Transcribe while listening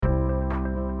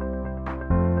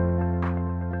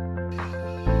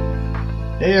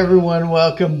Hey everyone,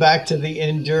 welcome back to the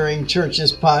Enduring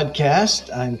Churches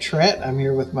podcast. I'm Trent. I'm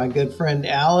here with my good friend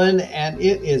Alan, and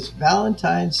it is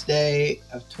Valentine's Day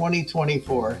of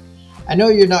 2024. I know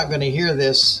you're not going to hear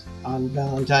this on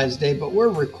Valentine's Day, but we're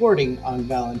recording on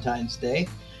Valentine's Day.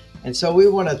 And so we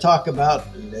want to talk about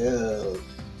love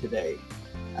today.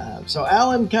 So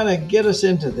Alan, kind of get us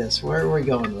into this. Where are we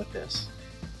going with this?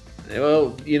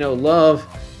 Well,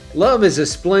 love is a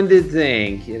splendid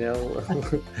thing,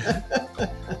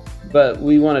 but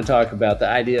we want to talk about the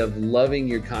idea of loving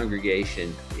your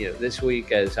congregation. This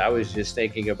week, as I was just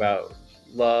thinking about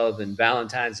love and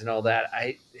Valentine's and all that,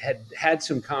 I had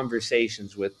some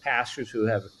conversations with pastors who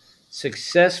have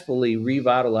successfully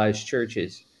revitalized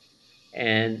churches,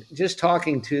 and just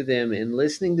talking to them and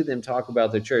listening to them talk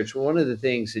about their church. One of the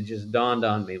things that just dawned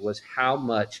on me was how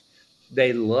much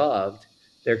they loved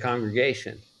their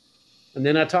congregation. And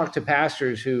then I talked to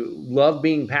pastors who love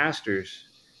being pastors.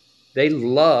 They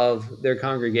love their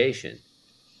congregation.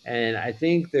 And I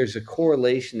think there's a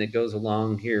correlation that goes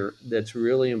along here that's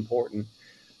really important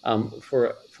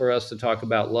for us to talk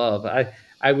about love.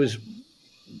 I was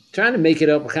trying to make it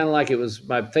up kind of like it was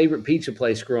my favorite pizza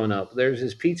place growing up. There's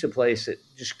this pizza place that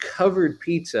just covered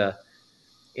pizza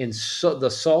in the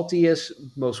saltiest,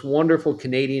 most wonderful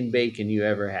Canadian bacon you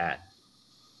ever had.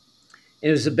 And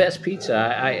it was the best pizza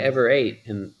I ever ate.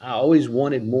 And I always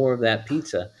wanted more of that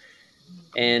pizza.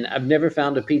 And I've never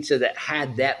found a pizza that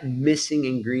had that missing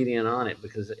ingredient on it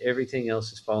because everything else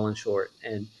has fallen short.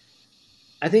 And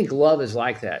I think love is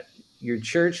like that. Your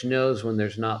church knows when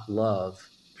there's not love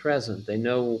present. They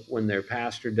know when their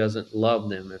pastor doesn't love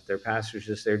them, if their pastor's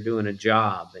just there doing a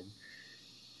job. And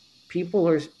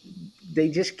they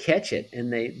just catch it,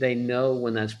 and they know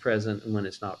when that's present and when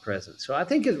it's not present. So I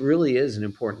think it really is an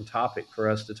important topic for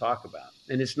us to talk about.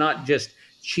 And it's not just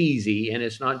cheesy, and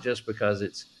it's not just because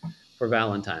it's for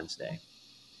Valentine's Day.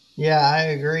 Yeah, I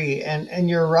agree, and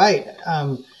you're right.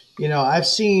 I've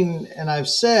seen and I've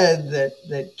said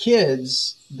that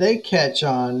kids, they catch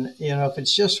on. If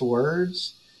it's just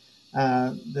words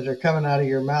that are coming out of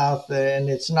your mouth and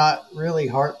it's not really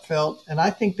heartfelt. And I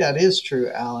think that is true,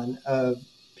 Alan, of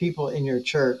people in your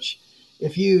church.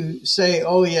 If you say,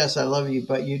 "Oh yes, I love you,"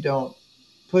 but you don't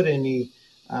put any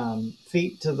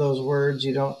feet to those words,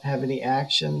 you don't have any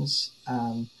actions.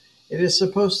 It is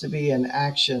supposed to be an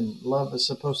action. Love is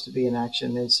supposed to be an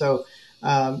action. And so,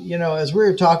 as we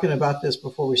were talking about this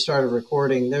before we started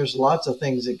recording, there's lots of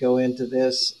things that go into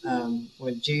this.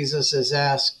 When Jesus is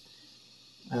asked,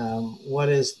 what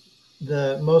is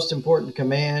the most important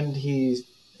command, he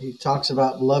talks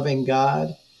about loving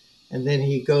God. And then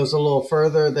he goes a little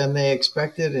further than they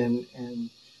expected and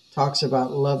talks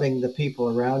about loving the people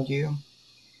around you.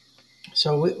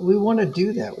 So we want to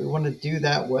do that. We want to do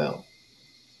that well.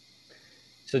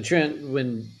 So, Trent,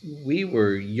 when we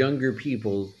were younger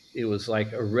people, it was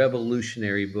like a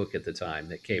revolutionary book at the time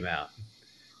that came out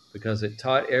because it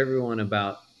taught everyone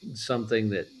about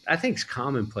something that I think is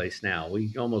commonplace now.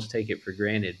 We almost take it for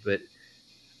granted, but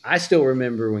I still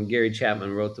remember when Gary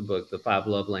Chapman wrote the book, The Five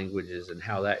Love Languages, and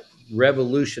how that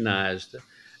revolutionized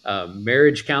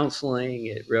marriage counseling.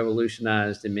 It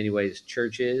revolutionized, in many ways,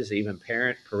 churches, even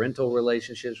parental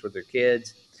relationships with their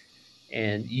kids.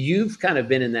 And you've kind of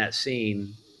been in that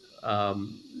scene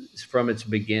from its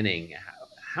beginning.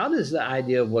 How does the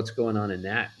idea of what's going on in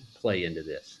that play into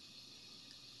this?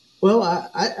 Well,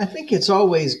 I think it's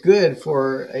always good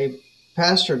for a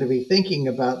pastor to be thinking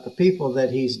about the people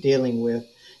that he's dealing with.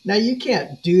 Now, you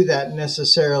can't do that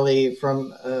necessarily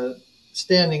from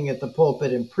standing at the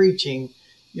pulpit and preaching.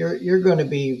 You're going to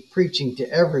be preaching to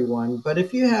everyone. But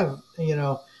if you have,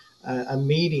 a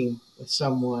meeting with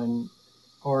someone,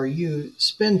 or you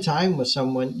spend time with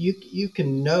someone, you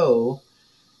can know,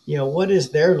 what is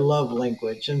their love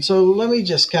language. And so let me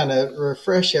just kind of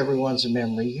refresh everyone's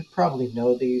memory. You probably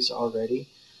know these already,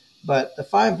 but the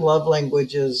five love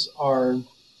languages are: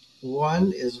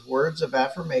 one is words of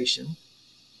affirmation,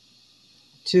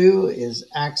 two is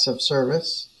acts of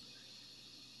service,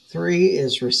 three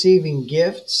is receiving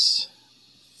gifts,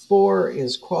 four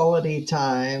is quality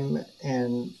time,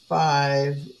 and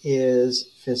five is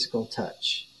physical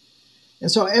touch. And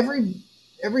so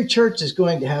every church is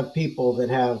going to have people that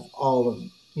have all of,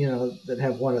 that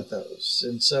have one of those.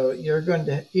 And so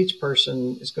each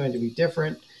person is going to be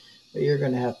different, but you're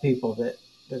going to have people that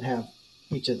have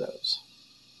each of those.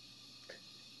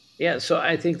 Yeah, so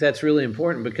I think that's really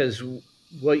important because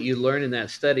what you learn in that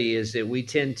study is that we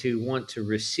tend to want to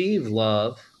receive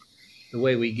love the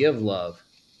way we give love.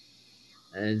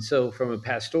 And so, from a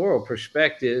pastoral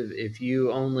perspective, if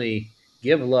you only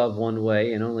give love one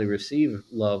way and only receive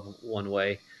love one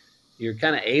way, you're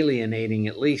kind of alienating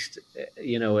at least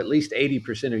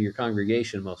 80% of your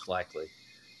congregation, most likely.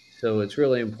 So it's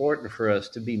really important for us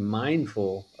to be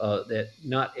mindful that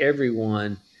not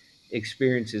everyone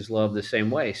experiences love the same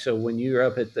way. So when you're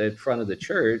up at the front of the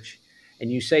church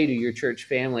and you say to your church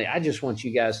family, I just want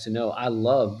you guys to know I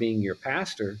love being your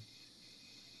pastor,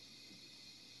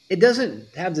 it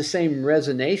doesn't have the same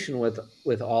resonation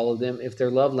with all of them if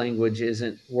their love language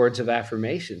isn't words of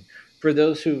affirmation. For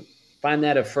those who find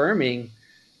that affirming,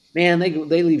 man, they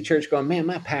leave church going, man,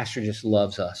 my pastor just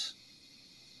loves us.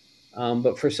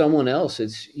 But for someone else,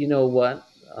 it's, you know what?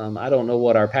 I don't know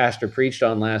what our pastor preached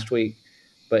on last week,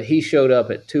 but he showed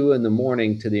up at 2 in the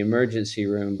morning to the emergency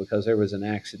room because there was an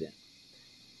accident.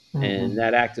 And Hmm.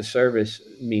 that act of service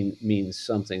means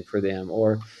something for them.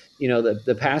 Or,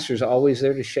 the pastor's always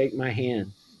there to shake my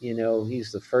hand.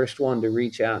 He's the first one to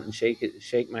reach out and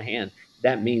shake my hand.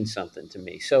 That means something to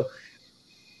me. So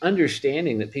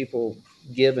understanding that people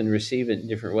give and receive it in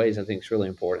different ways, I think is really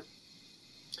important.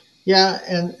 Yeah,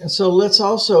 and so let's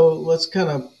kind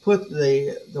of put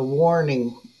the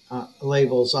warning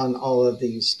labels on all of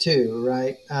these too,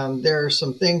 right? There are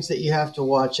some things that you have to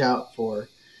watch out for,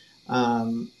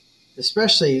 um,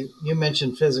 especially you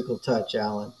mentioned physical touch,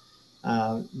 Alan.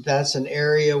 That's an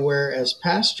area where, as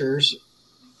pastors,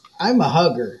 I'm a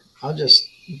hugger. I'll just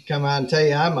come out and tell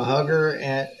you I'm a hugger,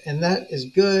 and that is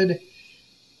good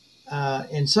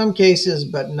in some cases,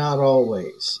 but not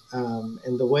always.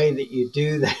 And the way that you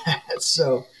do that.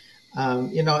 So,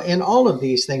 in all of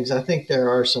these things, I think there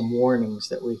are some warnings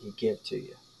that we could give to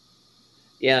you.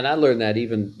 Yeah, and I learned that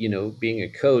even, being a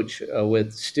coach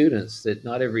with students, that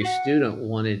not every student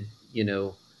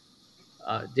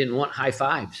didn't want high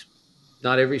fives.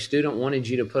 Not every student wanted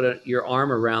you to put your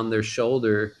arm around their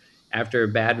shoulder after a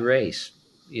bad race.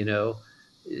 You know,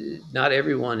 not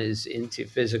everyone is into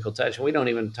physical touch. We don't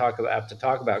even have to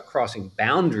talk about crossing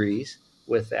boundaries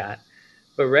with that,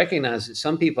 but recognize that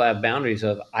some people have boundaries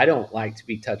of I don't like to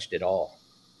be touched at all.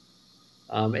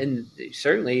 And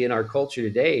certainly in our culture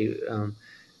today,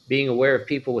 being aware of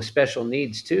people with special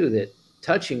needs too, that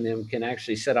touching them can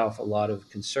actually set off a lot of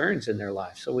concerns in their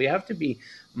life. So we have to be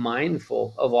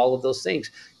mindful of all of those things.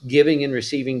 Giving and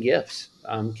receiving gifts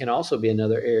can also be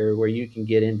another area where you can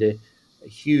get into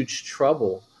huge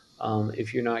trouble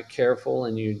if you're not careful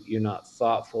and you're not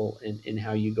thoughtful in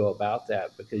how you go about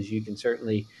that, because you can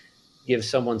certainly give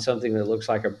someone something that looks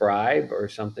like a bribe or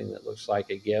something that looks like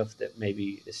a gift that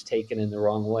maybe is taken in the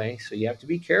wrong way. So you have to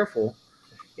be careful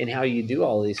in how you do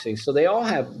all these things. So they all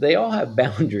have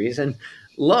boundaries, and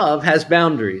love has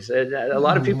boundaries. A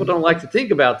lot of people Hmm. don't like to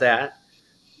think about that,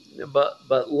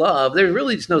 but love, there's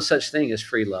really just no such thing as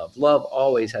free love. Love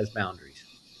always has boundaries.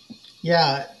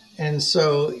 Yeah, and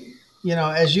so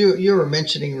as you were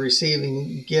mentioning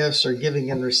receiving gifts or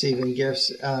giving and receiving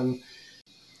gifts,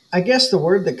 I guess the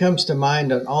word that comes to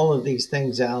mind on all of these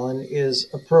things, Alan, is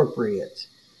appropriate.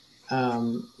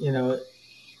 You know,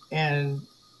 and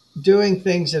doing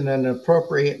things in an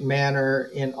appropriate manner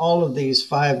in all of these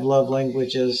five love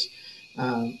languages,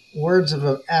 words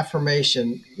of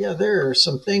affirmation. Yeah, there are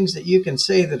some things that you can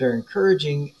say that are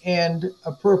encouraging and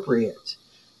appropriate.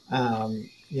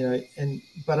 And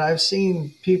but I've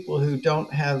seen people who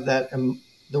don't have that.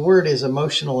 The word is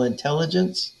emotional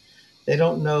intelligence. They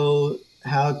don't know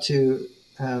how to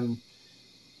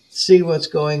see what's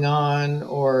going on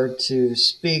or to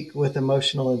speak with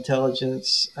emotional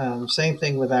intelligence. Same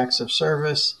thing with acts of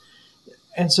service.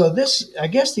 And so, I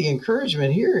guess, the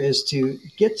encouragement here is to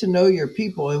get to know your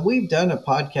people. And we've done a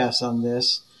podcast on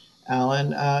this,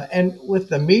 Alan. And with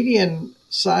the median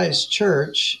sized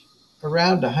church,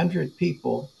 around 100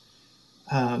 people,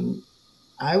 um,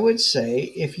 I would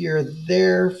say if you're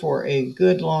there for a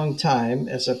good long time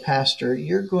as a pastor,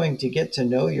 you're going to get to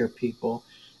know your people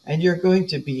and you're going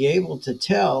to be able to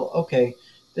tell, okay,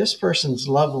 this person's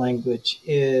love language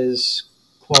is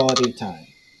quality time.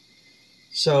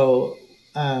 So,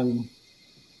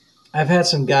 I've had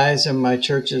some guys in my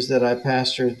churches that I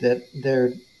pastored that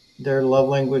their love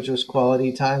language was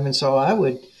quality time, and so I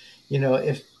would,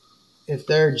 if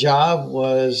their job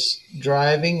was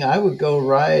driving, I would go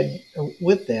ride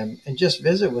with them and just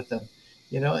visit with them,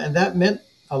 and that meant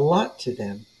a lot to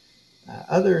them.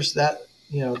 Others that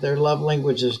their love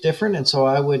language is different, and so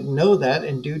I would know that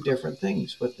and do different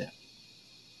things with them.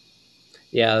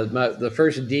 Yeah, the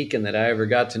first deacon that I ever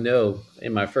got to know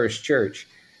in my first church,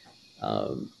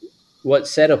 um, what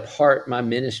set apart my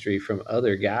ministry from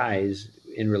other guys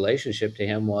in relationship to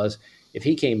him was if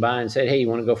he came by and said, "Hey, you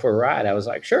want to go for a ride?" I was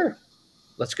like, "Sure,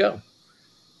 let's go."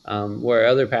 Where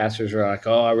other pastors are like,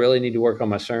 "Oh, I really need to work on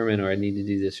my sermon, or I need to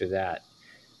do this or that."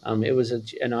 It was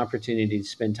an opportunity to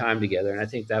spend time together, and I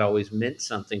think that always meant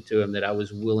something to him, that I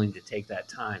was willing to take that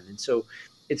time. And so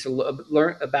it's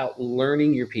about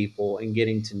learning your people and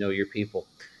getting to know your people.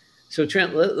 So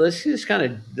Trent, let's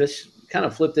kind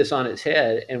of flip this on its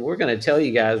head, and we're going to tell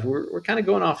you guys we're kind of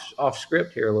going off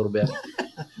script here a little bit,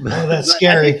 Oh, that's but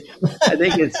scary. I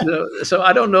think it's so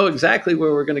I don't know exactly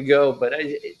where we're going to go, but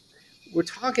we're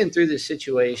talking through this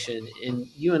situation, and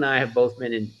you and I have both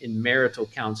been in marital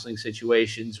counseling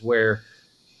situations where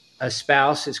a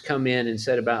spouse has come in and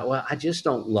said about, well, I just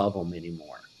don't love them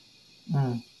anymore.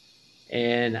 Mm.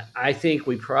 And I think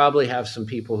we probably have some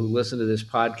people who listen to this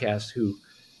podcast who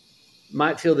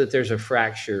might feel that there's a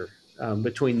fracture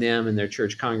between them and their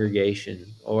church congregation,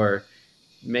 or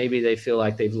maybe they feel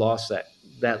like they've lost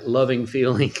that loving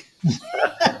feeling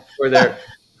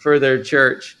for their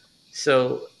church.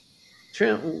 So,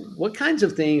 Trent, what kinds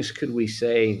of things could we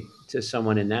say to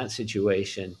someone in that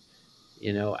situation?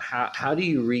 How do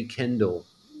you rekindle,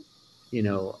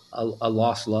 a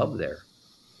lost love there?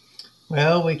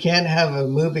 Well, we can't have a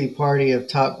movie party of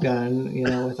Top Gun,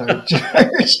 with our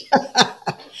church.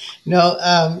 No,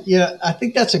 I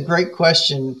think that's a great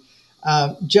question.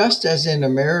 Just as in a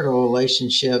marital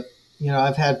relationship,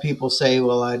 I've had people say,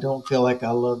 well, I don't feel like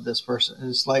I love this person. And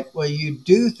it's like, well, you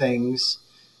do things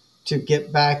to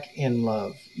get back in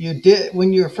love. You did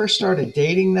when you first started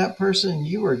dating that person,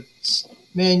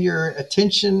 man, your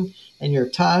attention and your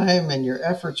time and your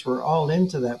efforts were all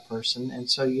into that person. And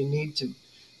so you need to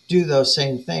do those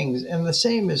same things. And the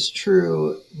same is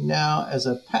true now as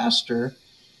a pastor.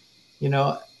 You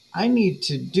know, I need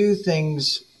to do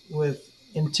things with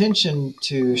intention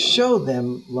to show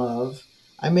them love.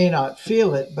 I may not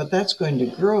feel it, but that's going to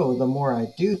grow the more I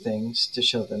do things to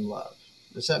show them love.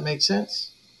 Does that make sense?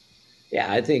 Yeah,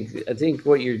 I think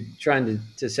what you're trying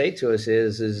to say to us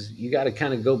is you got to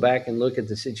kind of go back and look at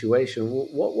the situation.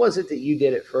 What was it that you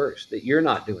did at first that you're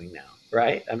not doing now,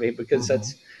 right? I mean, because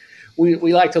Mm-hmm.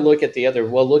 we like to look at the other.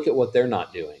 Well, look at what they're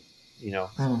not doing.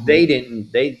 Mm-hmm. They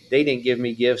didn't give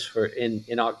me gifts for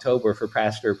in October for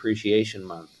Pastor Appreciation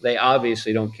Month. They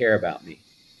obviously don't care about me.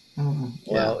 Mm-hmm.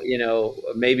 Yeah. Well,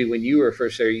 maybe when you were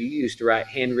first there, you used to write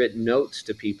handwritten notes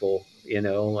to people,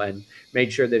 and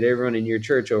made sure that everyone in your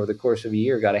church over the course of a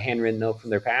year got a handwritten note from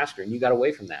their pastor, and you got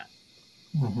away from that.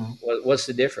 Mm-hmm. What's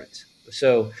the difference?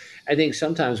 So I think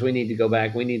sometimes we need to go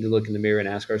back. We need to look in the mirror and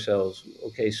ask ourselves,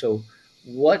 okay, so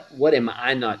what am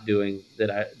I not doing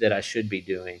that I should be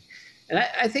doing? And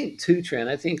I think too, Trent,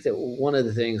 I think that one of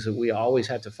the things that we always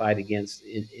have to fight against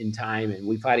in time, and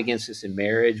we fight against this in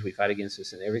marriage, we fight against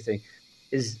this in everything,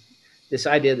 is this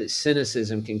idea that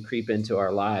cynicism can creep into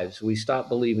our lives. We stop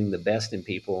believing the best in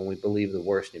people and we believe the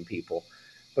worst in people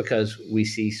because we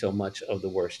see so much of the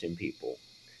worst in people.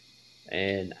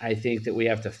 And I think that we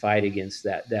have to fight against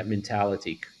that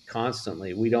mentality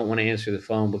constantly. We don't want to answer the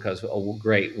phone because, oh, well,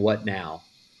 great, what now?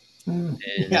 Mm.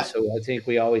 And Yeah. so I think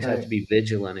we always have to Right. be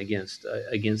vigilant against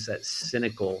that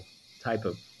cynical type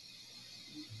of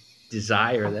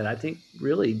desire that I think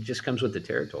really just comes with the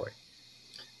territory.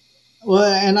 Well,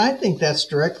 and I think that's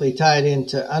directly tied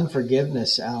into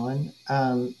unforgiveness, Alan.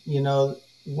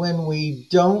 When we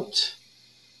don't,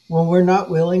 when we're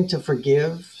not willing to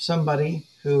forgive somebody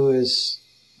who has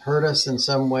hurt us in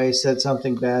some way, said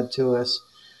something bad to us,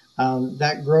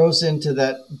 that grows into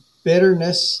that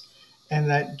bitterness, and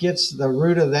that gets the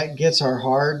root of that gets our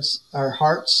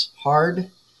hearts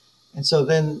hard, and so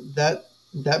then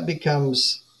that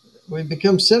becomes we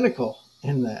become cynical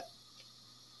in that.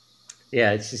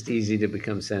 Yeah, it's just easy to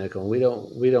become cynical. We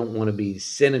don't want to be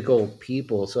cynical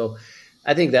people. So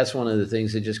I think that's one of the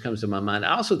things that just comes to my mind.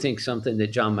 I also think something that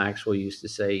John Maxwell used to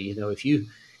say,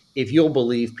 if you'll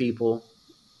believe people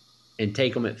and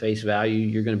take them at face value,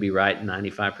 you're going to be right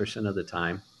 95% of the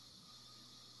time.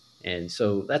 And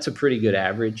so that's a pretty good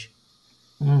average.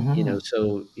 Hmm.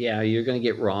 So yeah, you're going to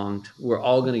get wronged. We're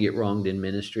all going to get wronged in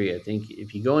ministry. I think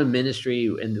if you go in ministry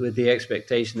and with the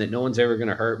expectation that no one's ever going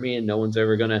to hurt me and no one's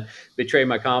ever going to betray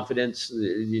my confidence,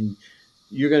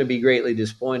 you're going to be greatly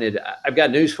disappointed. I've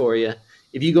got news for you.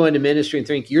 If you go into ministry and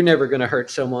think you're never going to hurt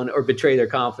someone or betray their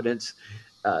confidence,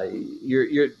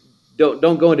 you're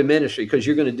don't go into ministry because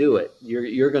you're going to do it.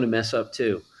 You're going to mess up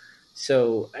too.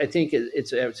 So I think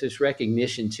it's this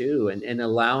recognition too, and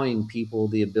allowing people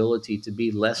the ability to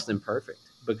be less than perfect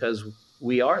because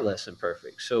we are less than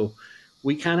perfect. So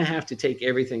we kind of have to take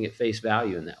everything at face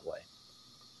value in that way.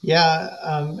 Yeah,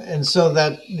 and so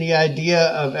that the idea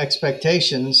of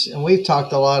expectations, and we've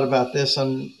talked a lot about this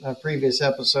on previous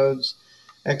episodes.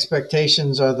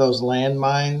 Expectations are those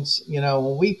landmines.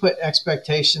 When we put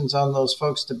expectations on those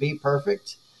folks to be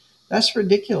perfect, That's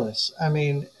ridiculous. I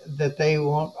mean, that they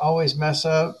won't always mess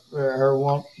up, or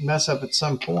won't mess up at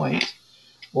some point,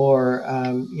 or,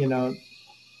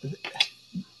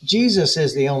 Jesus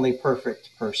is the only perfect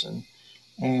person.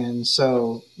 And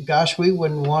so, gosh, we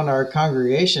wouldn't want our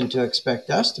congregation to expect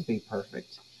us to be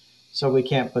perfect. So we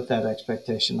can't put that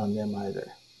expectation on them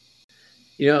either.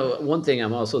 One thing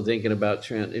I'm also thinking about,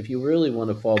 Trent, if you really want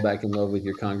to fall back in love with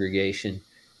your congregation,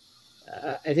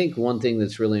 I think one thing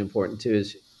that's really important too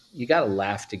is you got to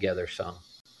laugh together some.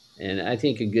 And I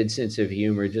think a good sense of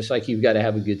humor, just like you've got to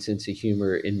have a good sense of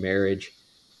humor in marriage.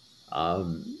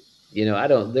 I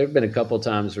don't, there have been a couple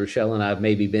times Rochelle and I have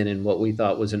maybe been in what we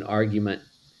thought was an argument.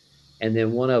 And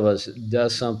then one of us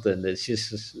does something that's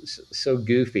just so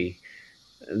goofy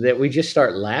that we just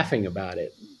start laughing about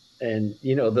it. And,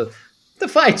 the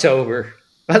fight's over.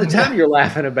 By the time Yeah, you're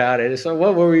laughing about it, it's like,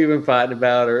 what were we even fighting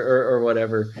about, or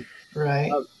whatever.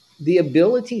 right. Uh, the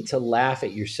ability to laugh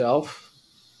at yourself,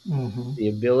 Hmm. the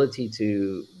ability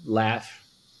to laugh,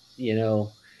 you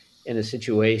know, in a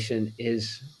situation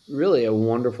is really a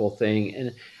wonderful thing.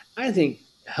 And I think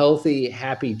healthy,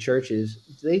 happy churches,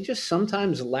 they just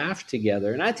sometimes laugh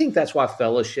together. And I think that's why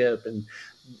fellowship and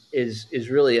is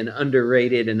really an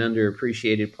underrated and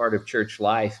underappreciated part of church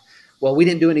life. Well, we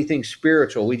didn't do anything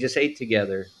spiritual. We just ate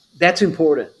together. That's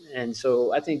important. And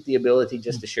so I think the ability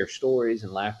just to share stories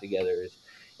and laugh together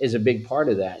is a big part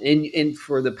of that. And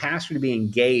for the pastor to be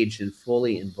engaged and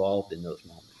fully involved in those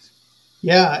moments.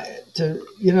 Yeah,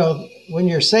 when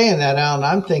you're saying that, Alan,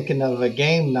 I'm thinking of a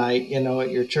game night,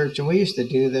 at your church, and we used to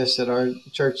do this at our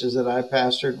churches that I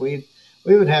pastored. We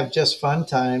would have just fun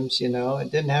times. It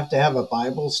didn't have to have a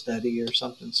Bible study or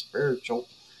something spiritual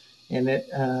in it,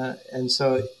 and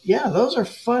so yeah, those are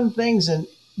fun things, and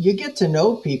you get to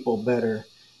know people better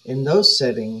in those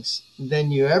settings than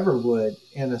you ever would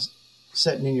in a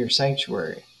setting in your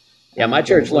sanctuary Yeah, my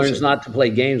during church learns worship. not to play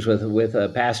games with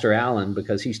Pastor Allen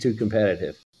because he's too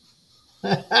competitive.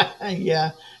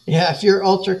 Yeah, yeah. If you're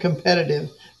ultra competitive,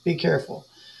 be careful.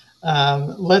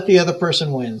 Let the other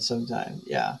person win sometime.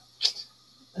 Yeah.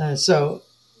 So,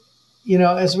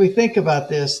 as we think about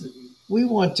this, we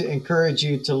want to encourage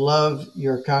you to love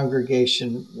your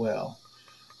congregation well.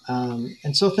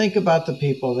 And so think about the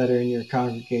people that are in your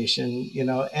congregation,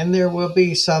 and there will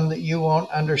be some that you won't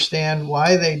understand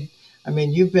why I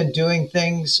mean, you've been doing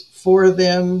things for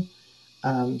them,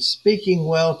 speaking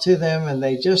well to them, and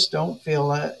they just don't feel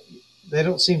they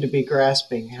don't seem to be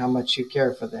grasping how much you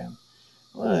care for them.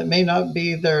 Well, it may not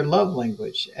be their love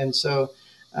language. And so,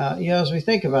 as we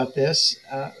think about this,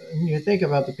 when you think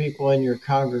about the people in your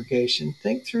congregation,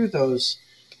 think through those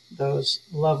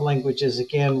love languages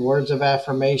again: words of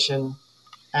affirmation,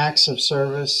 acts of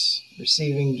service,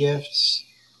 receiving gifts,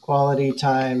 quality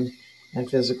time,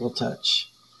 and physical touch.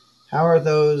 How are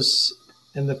those,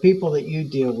 and the people that you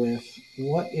deal with,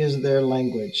 what is their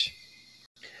language?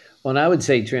 Well, and I would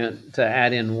say, Trent, to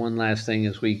add in one last thing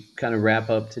as we kind of wrap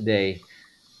up today,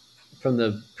 from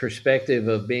the perspective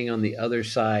of being on the other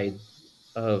side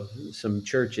of some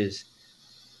churches,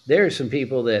 there are some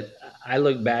people that I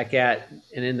look back at,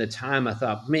 and in the time I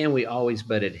thought, man, we always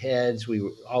butted heads.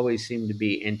 Always seemed to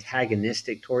be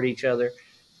antagonistic toward each other.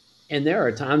 And there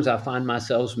are times I find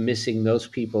myself missing those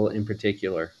people in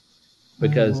particular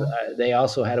because Mm-hmm. they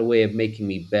also had a way of making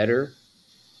me better.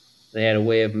 They had a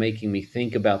way of making me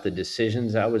think about the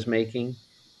decisions I was making.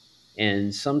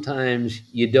 And sometimes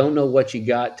you don't know what you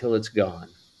got till it's gone.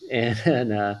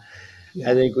 And I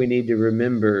Yeah. think we need to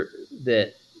remember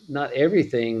that not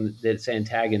everything that's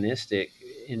antagonistic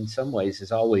in some ways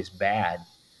is always bad.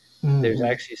 There's Mm-hmm.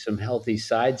 actually some healthy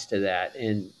sides to that.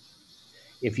 And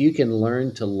if you can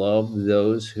learn to love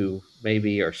those who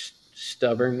maybe are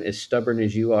stubborn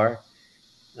as you are,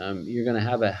 you're going to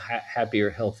have a happier,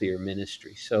 healthier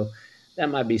ministry. So that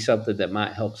might be something that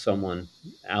might help someone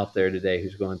out there today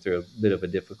who's going through a bit of a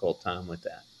difficult time with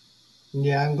that.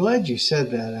 Yeah, I'm glad you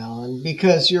said that, Alan,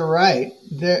 because you're right.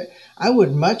 I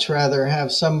would much rather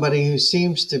have somebody who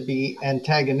seems to be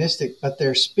antagonistic, but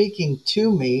they're speaking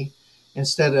to me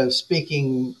instead of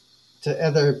speaking to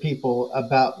other people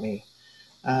about me.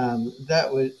 That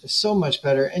would so much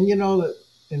better. And that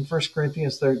in 1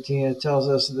 Corinthians 13, it tells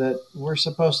us that we're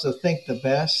supposed to think the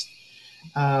best,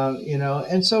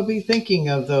 and so be thinking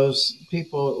of those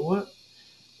people.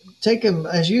 Take them,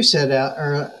 as you said,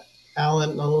 Alan,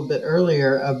 a little bit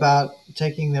earlier, about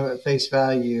taking them at face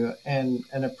value and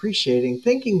appreciating,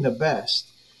 thinking the best.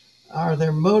 Are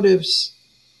their motives,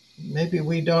 maybe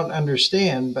we don't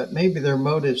understand, but maybe their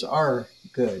motives are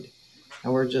good,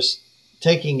 and we're just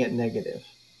taking it negative.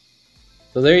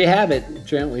 So there you have it,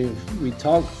 Trent. We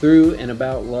talked through and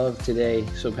about love today.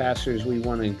 So pastors, we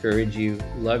want to encourage you,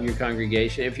 love your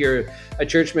congregation. If you're a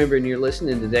church member and you're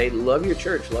listening today, love your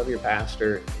church, love your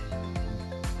pastor,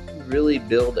 and really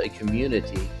build a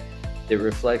community that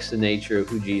reflects the nature of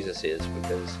who Jesus is,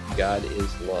 because God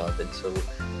is love. And so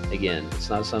again, it's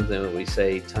not something that we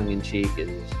say tongue in cheek. It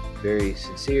is very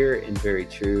sincere and very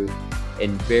true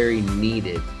and very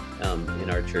needed in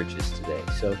our churches today.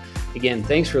 So again,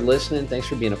 thanks for listening. Thanks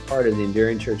for being a part of the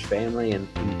Enduring Church family. And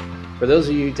for those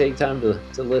of you who take time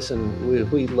to listen,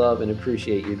 we love and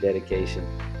appreciate your dedication.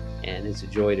 And it's a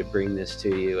joy to bring this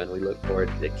to you. And we look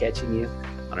forward to catching you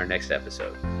on our next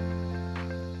episode.